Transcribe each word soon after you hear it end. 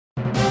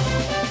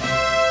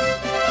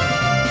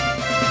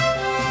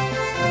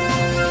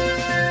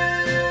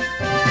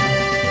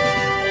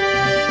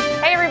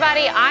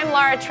I'm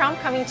Laura Trump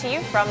coming to you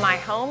from my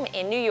home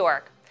in New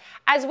York.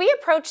 As we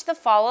approach the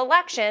fall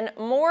election,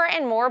 more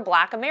and more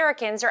Black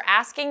Americans are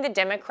asking the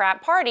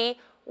Democrat Party,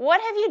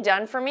 "What have you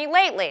done for me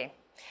lately?"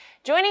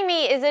 Joining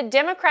me is a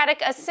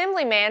Democratic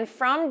Assemblyman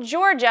from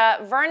Georgia,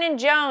 Vernon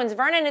Jones.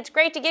 Vernon, it's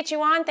great to get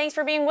you on. Thanks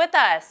for being with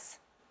us.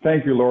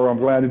 Thank you, Laura. I'm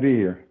glad to be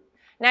here.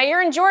 Now,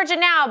 you're in Georgia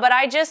now, but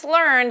I just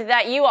learned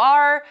that you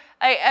are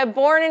a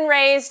born and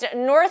raised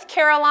North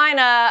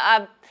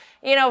Carolina,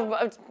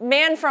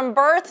 man from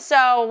birth,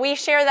 so we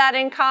share that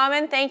in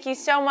common. Thank you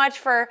so much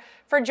for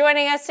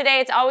joining us today.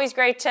 It's always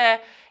great to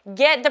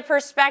get the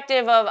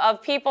perspective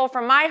of people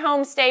from my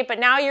home state, but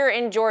now you're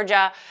in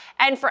Georgia.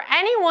 And for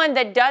anyone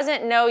that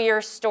doesn't know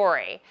your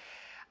story,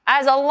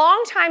 as a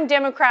longtime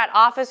Democrat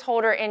office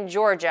holder in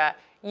Georgia,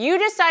 you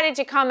decided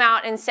to come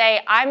out and say,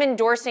 "I'm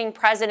endorsing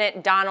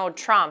President Donald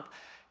Trump."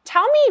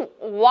 Tell me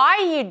why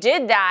you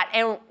did that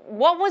and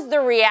what was the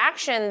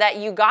reaction that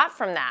you got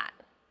from that?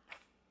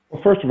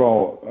 Well, first of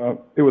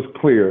all, it was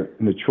clear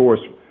and the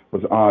choice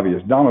was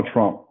obvious. Donald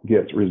Trump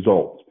gets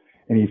results,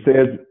 and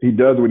he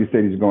does what he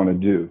said he's going to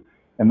do.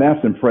 And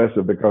that's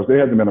impressive because there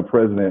hasn't been a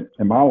president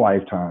in my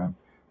lifetime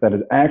that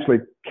has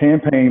actually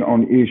campaigned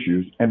on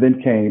issues and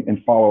then came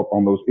and followed up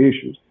on those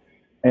issues.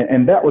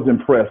 And that was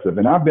impressive.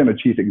 And I've been a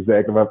chief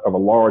executive of a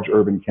large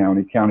urban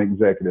county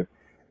executive.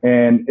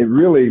 And it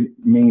really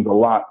means a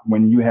lot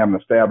when you have an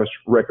established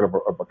record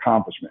of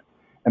accomplishment.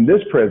 And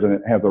this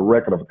president has a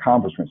record of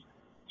accomplishments.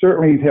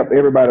 Certainly, he's helped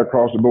everybody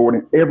across the board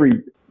in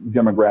every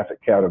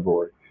demographic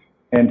category,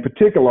 and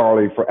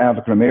particularly for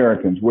African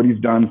Americans, what he's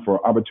done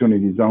for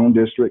Opportunity Zone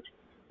districts,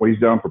 what he's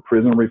done for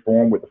prison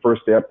reform with the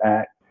First Step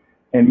Act.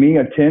 And me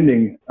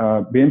attending,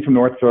 being from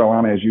North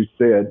Carolina, as you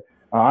said,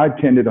 I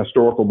attended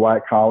Historical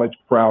Black College,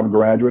 proud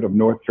graduate of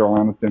North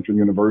Carolina Central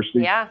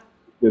University. Yeah.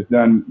 It's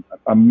done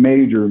a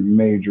major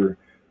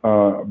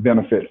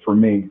benefit for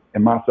me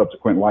in my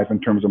subsequent life in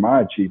terms of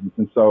my achievements.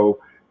 And so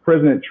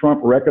President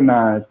Trump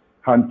recognized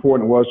how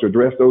important it was to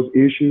address those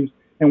issues.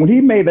 And when he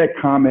made that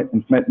comment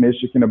in Flint,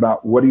 Michigan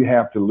about what do you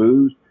have to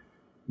lose,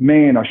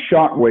 man, a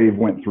shockwave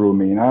went through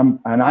me. And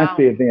I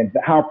said then,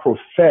 how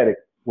prophetic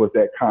was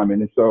that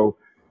comment? And so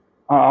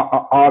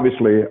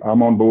obviously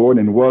I'm on board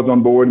and was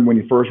on board when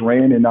he first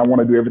ran, and I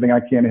want to do everything I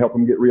can to help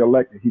him get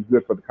reelected. He's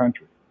good for the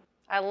country.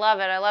 I love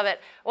it. I love it.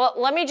 Well,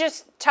 let me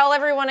just tell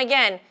everyone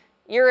again,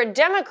 you're a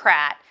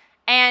Democrat,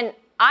 and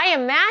I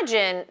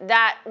imagine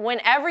that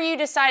whenever you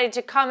decided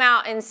to come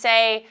out and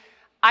say,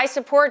 "I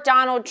support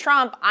Donald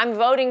Trump, I'm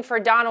voting for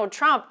Donald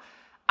Trump,"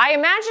 I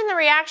imagine the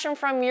reaction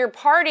from your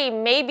party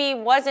maybe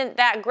wasn't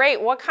that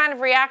great. What kind of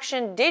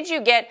reaction did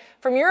you get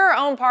from your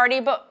own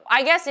party? But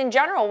I guess in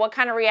general, what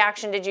kind of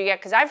reaction did you get?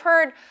 Because I've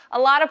heard a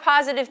lot of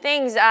positive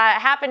things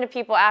happen to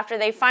people after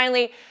they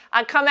finally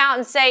come out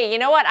and say, "You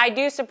know what, I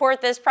do support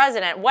this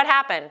president." What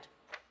happened?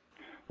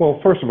 Well,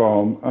 first of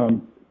all,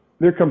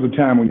 there comes a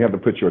time when you have to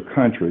put your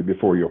country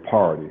before your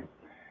party.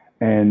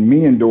 And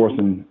me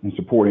endorsing and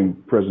supporting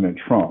President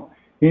Trump,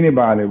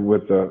 anybody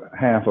with a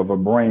half of a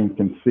brain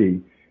can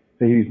see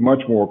that he's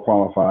much more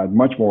qualified,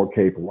 much more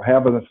capable,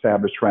 have an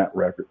established track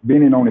record,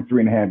 been in only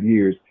 3.5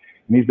 years,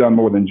 and he's done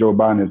more than Joe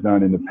Biden has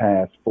done in the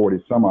past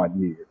 40 some odd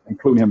years,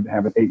 including him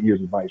having 8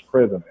 years as vice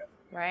president.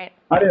 Right.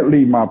 I didn't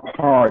leave my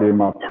party,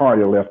 my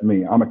party left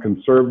me. I'm a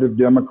conservative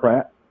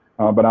Democrat,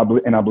 but I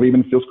believe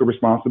in fiscal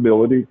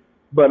responsibility,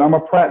 but I'm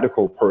a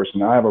practical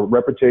person. I have a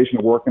reputation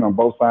of working on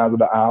both sides of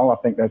the aisle. I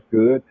think that's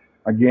good.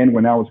 Again,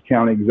 when I was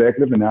county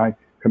executive and I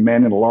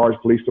commanded a large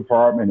police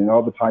department and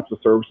other types of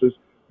services,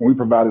 when we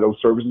provided those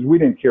services, we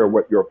didn't care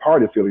what your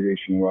party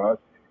affiliation was.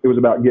 It was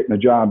about getting the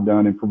job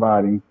done and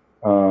providing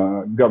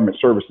government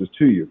services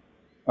to you.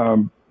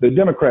 The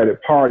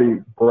Democratic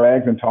Party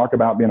brags and talk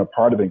about being a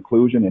part of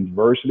inclusion and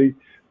diversity.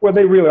 Well,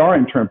 they really are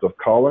in terms of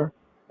color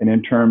and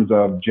in terms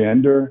of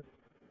gender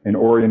and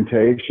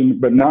orientation,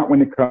 but not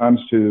when it comes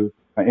to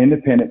an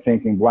independent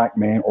thinking Black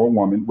man or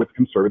woman with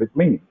conservative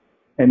leaning.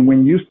 And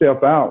when you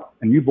step out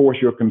and you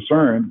voice your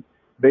concern,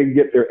 they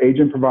get their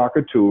agent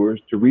provocateurs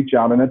to reach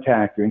out and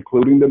attack you,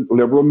 including the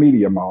liberal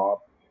media mob,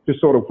 to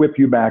sort of whip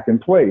you back in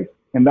place.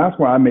 And that's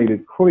why I made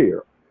it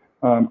clear.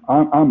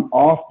 I'm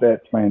off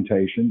that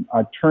plantation.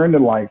 I turned the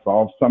lights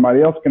off.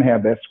 Somebody else can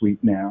have that suite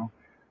now.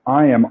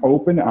 I am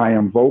open. I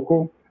am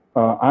vocal.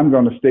 I'm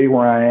going to stay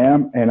where I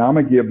am, and I'm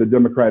going to give the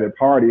Democratic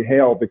Party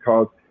hell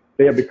because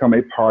they have become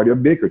a party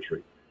of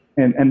bigotry.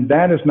 And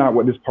that is not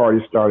what this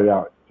party started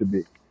out to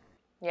be.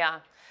 Yeah.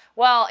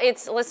 Well,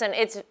 it's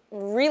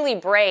really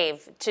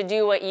brave to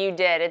do what you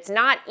did. It's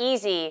not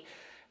easy,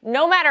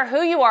 no matter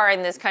who you are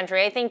in this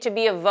country, I think, to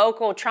be a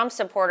vocal Trump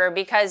supporter,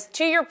 because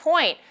to your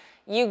point,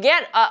 you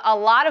get a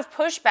lot of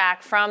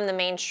pushback from the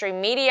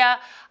mainstream media,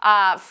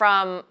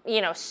 from,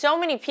 so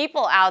many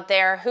people out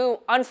there who,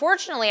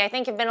 unfortunately, I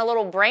think have been a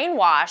little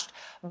brainwashed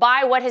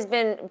by what has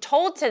been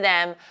told to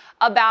them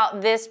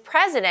about this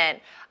president.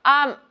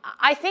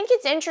 I think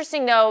it's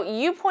interesting, though,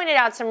 you pointed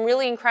out some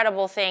really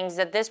incredible things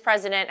that this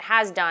president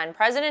has done.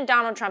 President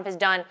Donald Trump has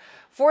done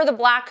for the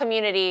Black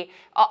community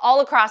all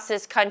across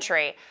this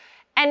country.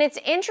 And it's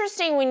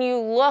interesting when you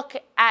look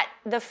at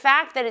the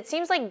fact that it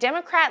seems like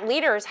Democrat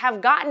leaders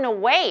have gotten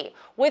away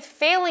with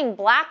failing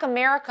Black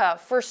America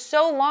for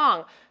so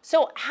long.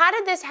 So how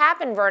did this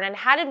happen, Vernon?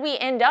 How did we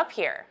end up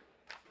here?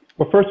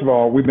 Well, first of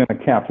all, we've been a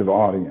captive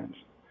audience,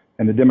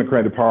 and the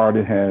Democratic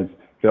Party has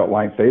felt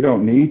like they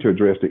don't need to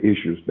address the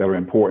issues that are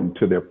important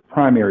to their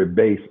primary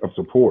base of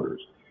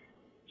supporters.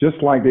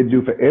 Just like they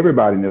do for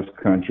everybody in this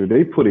country,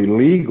 they put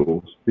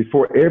illegals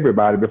before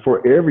everybody,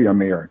 before every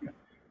American.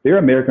 There are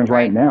Americans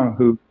right now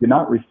who do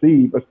not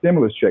receive a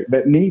stimulus check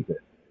that needs it.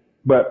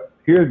 But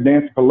here's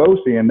Nancy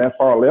Pelosi and that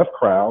far left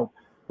crowd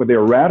with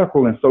their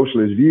radical and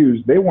socialist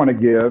views. They want to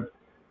give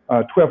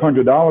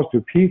 $1,200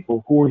 to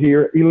people who are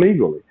here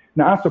illegally.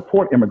 Now, I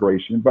support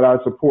immigration, but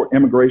I support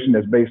immigration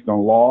that's based on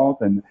laws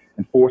and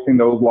enforcing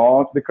those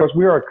laws because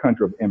we are a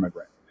country of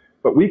immigrants.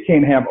 But we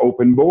can't have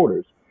open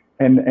borders.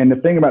 And the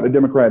thing about the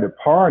Democratic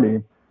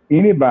Party,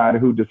 anybody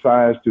who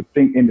decides to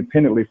think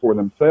independently for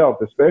themselves,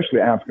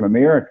 especially African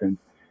Americans,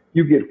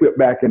 you get whipped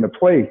back into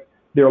place.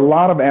 There are a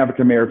lot of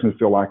African Americans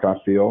feel like I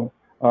feel.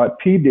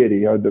 P.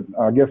 Diddy, I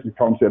guess he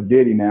calls himself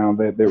Diddy now,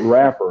 the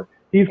rapper,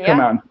 he's come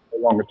out and no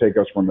longer take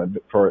us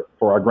for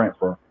our grant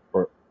for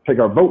take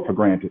our vote for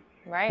granted.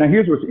 Right. Now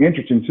here's what's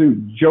interesting too.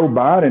 Joe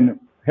Biden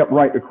helped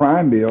write the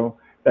crime bill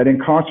that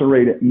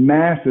incarcerated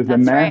masses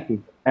and masses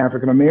of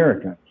African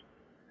Americans,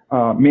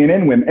 men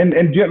and women,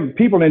 and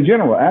people in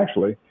general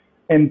actually.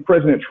 And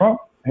President Trump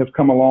has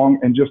come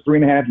along in just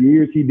 3.5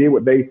 years. He did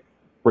what they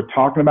were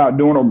talking about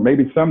doing, or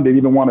maybe some didn't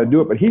even want to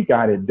do it, but he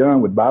got it done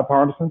with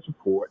bipartisan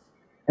support.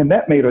 And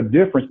that made a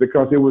difference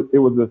because it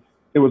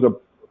was a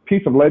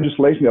piece of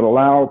legislation that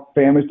allowed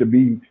families to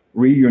be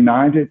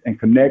reunited and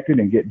connected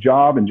and get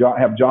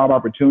have job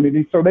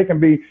opportunities so they can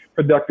be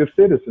productive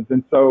citizens.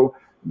 And so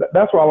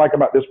that's what I like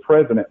about this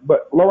president.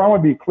 But Laura, I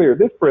want to be clear,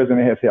 this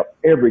president has helped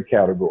every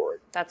category.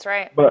 That's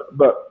right.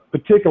 But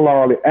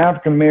particularly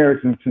African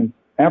Americans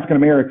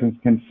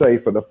can say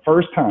for the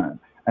first time,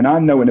 and I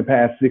know in the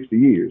past 60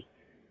 years,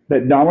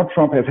 that Donald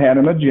Trump has had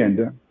an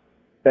agenda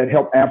that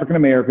helped African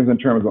Americans in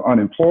terms of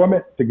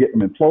unemployment, to get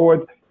them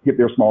employed, get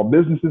their small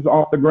businesses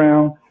off the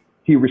ground.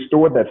 He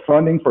restored that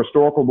funding for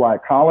historical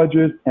Black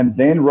colleges and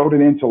then wrote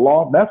it into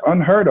law. That's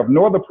unheard of.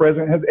 No other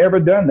president has ever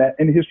done that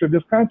in the history of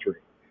this country.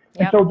 Yep.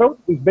 And so those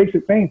are these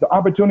basic things, the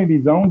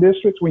opportunity zone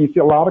districts, when you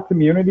see a lot of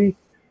communities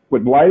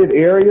with blighted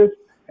areas,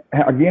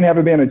 again,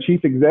 having been a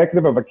chief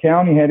executive of a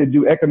county, had to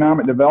do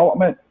economic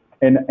development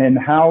and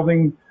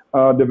housing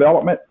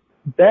development,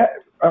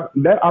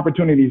 that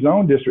opportunity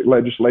zone district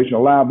legislation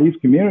allowed these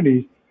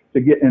communities to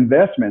get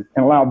investments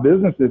and allow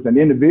businesses and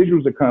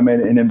individuals to come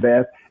in and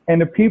invest, and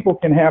the people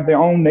can have their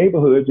own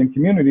neighborhoods and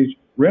communities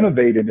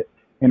renovated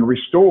and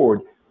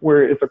restored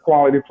where it's a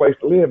quality place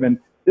to live. And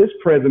this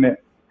president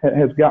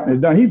has gotten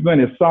it done. He's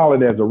been as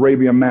solid as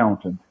Arabian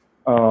Mountain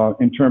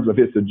in terms of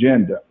his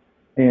agenda.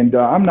 And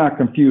I'm not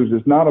confused.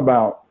 It's not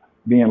about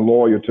being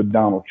loyal to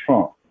Donald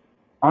Trump.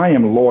 I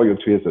am loyal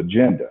to his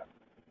agenda.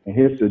 And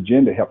his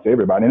agenda helps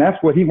everybody. And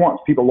that's what he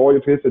wants, people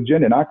loyal to his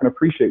agenda. And I can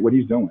appreciate what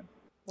he's doing.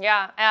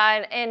 Yeah,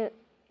 and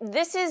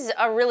this is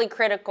a really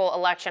critical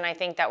election, I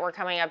think, that we're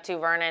coming up to,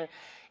 Vernon.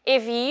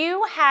 If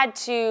you had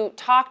to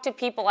talk to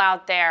people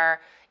out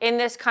there in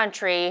this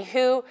country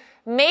who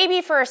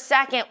maybe for a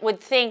second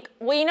would think,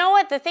 well, you know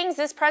what, the things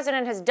this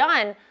president has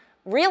done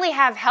really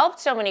have helped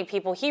so many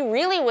people. He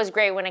really was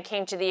great when it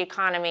came to the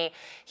economy.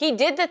 He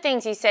did the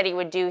things he said he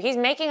would do. He's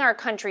making our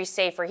country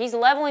safer. He's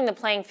leveling the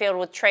playing field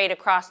with trade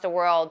across the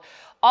world.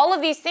 All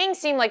of these things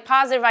seem like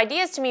positive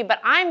ideas to me, but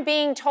I'm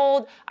being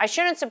told I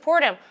shouldn't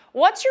support him.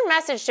 What's your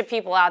message to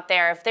people out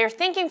there if they're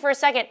thinking for a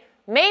second,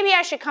 maybe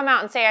I should come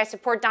out and say I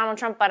support Donald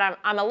Trump, but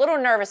I'm a little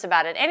nervous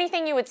about it?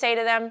 Anything you would say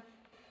to them?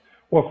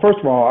 Well, first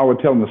of all, I would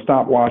tell them to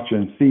stop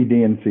watching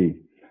CDNC.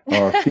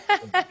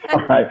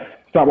 All right.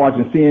 Stop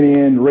watching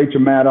CNN,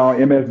 Rachel Maddow,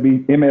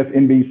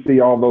 MSNBC,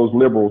 all those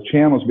liberal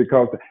channels,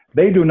 because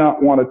they do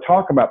not want to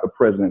talk about the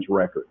president's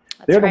record.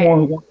 They're the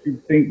ones who want you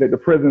to think that the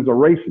president's a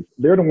racist.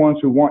 They're the ones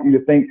who want you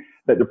to think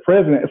that the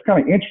president, it's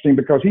kind of interesting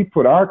because he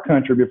put our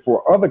country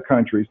before other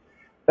countries,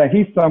 that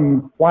he's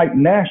some white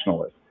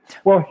nationalist.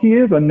 Well, he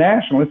is a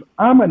nationalist.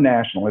 I'm a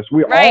nationalist.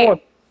 We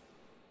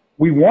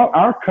want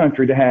our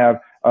country to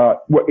have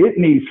what it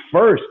needs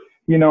first.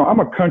 You know, I'm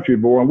a country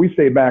boy, and we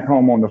say back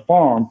home on the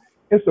farm,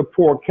 it's a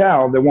poor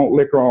cow that won't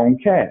lick her own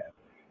calf.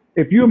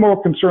 If you're more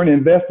concerned in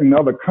investing in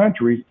other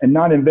countries and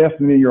not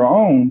investing in your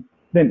own,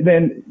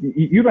 then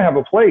you don't have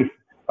a place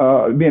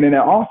being in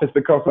that office,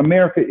 because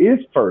America is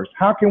first.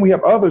 How can we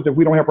help others if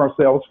we don't help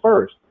ourselves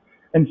first?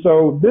 And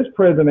so this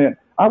president,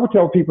 I would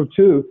tell people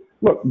too,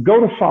 look,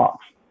 go to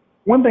Fox.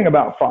 One thing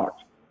about Fox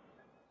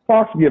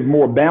gives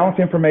more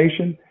balanced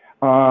information.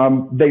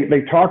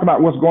 They talk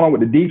about what's going on with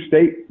the deep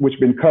state, which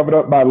has been covered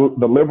up by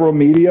the liberal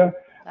media.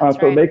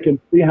 So they can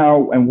see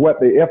how and what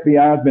the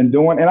FBI has been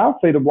doing. And I'll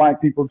say to Black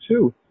people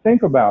too,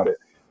 think about it.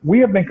 We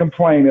have been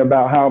complaining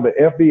about how the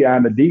FBI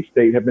and the deep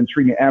state have been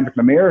treating African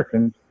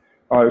Americans,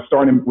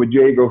 starting with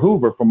J. Edgar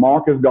Hoover, from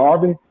Marcus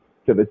Garvey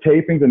to the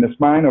tapings and the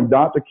spine of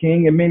Dr.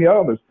 King and many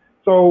others.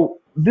 So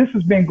this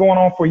has been going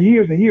on for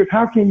years and years.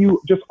 How can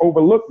you just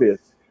overlook this?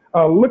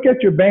 Look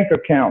at your bank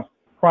accounts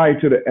prior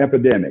to the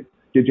epidemic.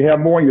 Did you have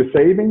more in your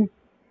savings?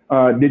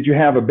 Did you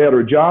have a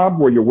better job?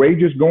 Were your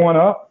wages going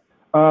up?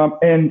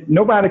 And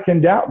nobody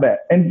can doubt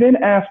that. And then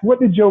ask, what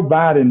did Joe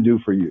Biden do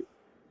for you?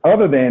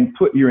 Other than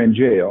put you in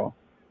jail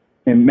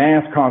in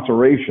mass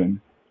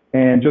incarceration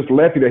and just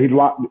left you there.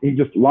 He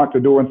just locked the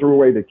door and threw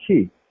away the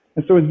key.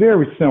 And so it's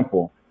very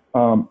simple.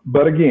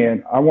 But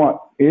again, I want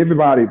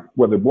everybody,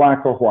 whether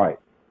black or white,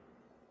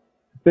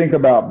 think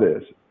about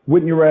this.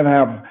 Wouldn't you rather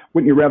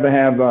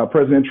have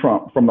President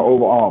Trump from the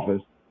Oval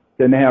Office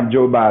than to have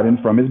Joe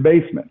Biden from his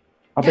basement?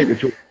 I think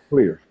it's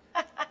clear.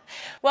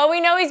 Well,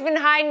 we know he's been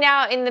hiding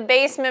out in the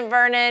basement,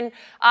 Vernon,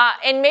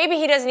 and maybe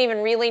he doesn't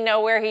even really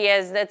know where he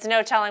is. That's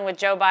no telling with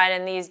Joe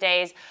Biden these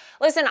days.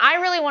 Listen, I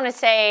really want to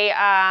say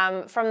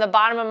from the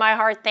bottom of my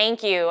heart,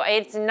 thank you.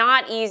 It's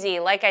not easy,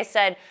 like I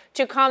said,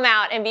 to come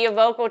out and be a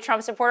vocal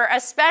Trump supporter,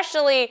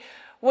 especially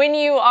when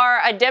you are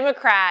a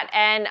Democrat.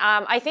 And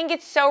I think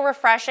it's so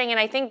refreshing, and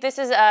I think this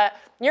is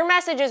your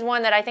message is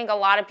one that I think a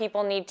lot of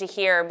people need to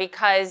hear,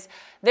 because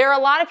there are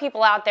a lot of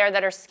people out there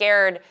that are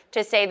scared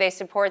to say they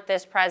support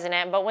this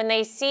president, but when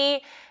they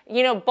see,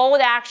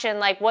 bold action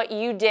like what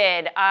you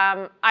did,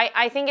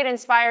 I think it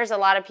inspires a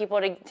lot of people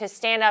to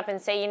stand up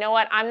and say, you know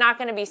what, I'm not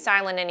going to be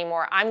silent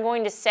anymore. I'm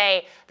going to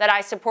say that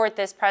I support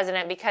this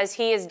president because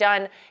he has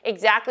done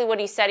exactly what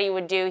he said he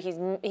would do.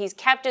 He's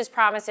kept his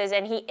promises,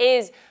 and he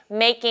is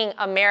making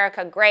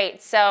America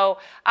great. So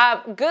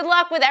good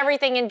luck with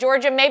everything in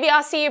Georgia. Maybe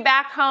I'll see you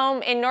back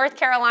home in North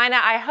Carolina.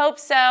 I hope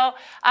so.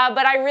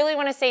 But I really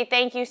want to say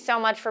thank you so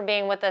much for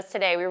being with us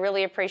today. We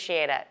really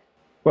appreciate it.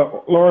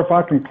 Well, Laura, if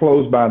I can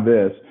close by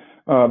this.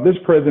 This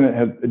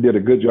president did a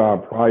good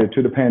job prior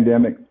to the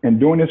pandemic, and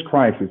during this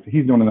crisis,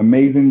 he's doing an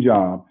amazing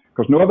job,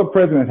 because no other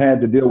president had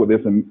to deal with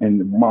this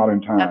in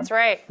modern times. That's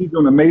right. He's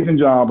doing an amazing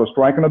job of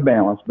striking a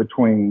balance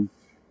between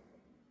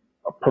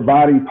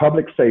providing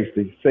public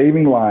safety,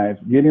 saving lives,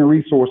 getting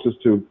resources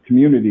to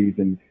communities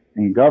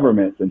and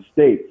governments and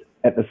states.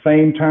 At the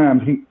same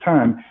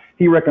time,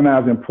 he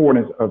recognized the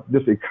importance of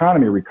this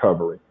economy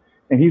recovery,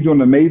 and he's doing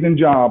an amazing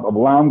job of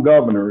allowing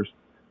governors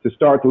to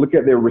start to look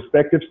at their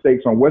respective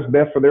states on what's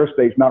best for their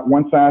states, not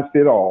one size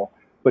fit all,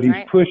 but he's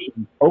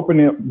pushing,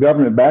 opening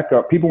government back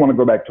up. People want to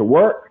go back to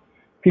work.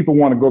 People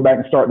want to go back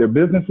and start their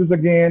businesses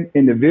again.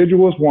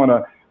 Individuals want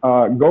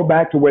to go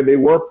back to where they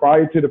were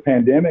prior to the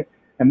pandemic.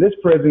 And this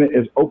president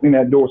is opening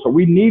that door. So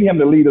we need him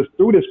to lead us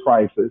through this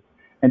crisis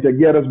and to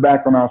get us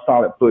back on our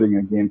solid footing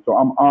again. So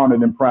I'm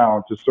honored and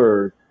proud to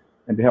serve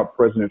and to help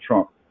President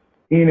Trump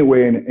any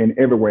way and in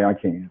every way I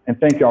can. And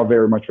thank y'all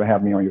very much for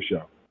having me on your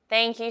show.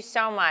 Thank you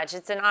so much.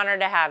 It's an honor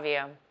to have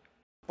you.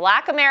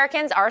 Black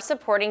Americans are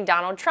supporting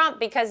Donald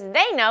Trump because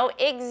they know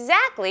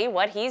exactly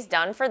what he's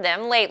done for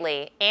them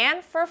lately,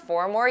 and for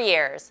 4 more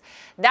years.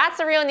 That's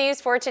the real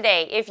news for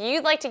today. If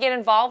you'd like to get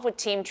involved with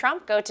Team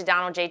Trump, go to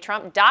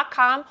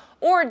donaldjtrump.com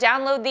or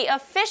download the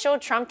official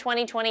Trump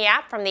 2020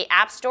 app from the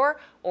App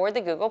Store or the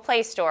Google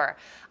Play Store.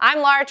 I'm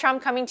Laura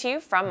Trump, coming to you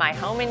from my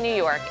home in New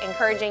York,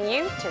 encouraging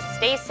you to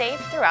stay safe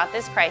throughout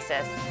this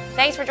crisis.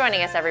 Thanks for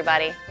joining us,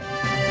 everybody.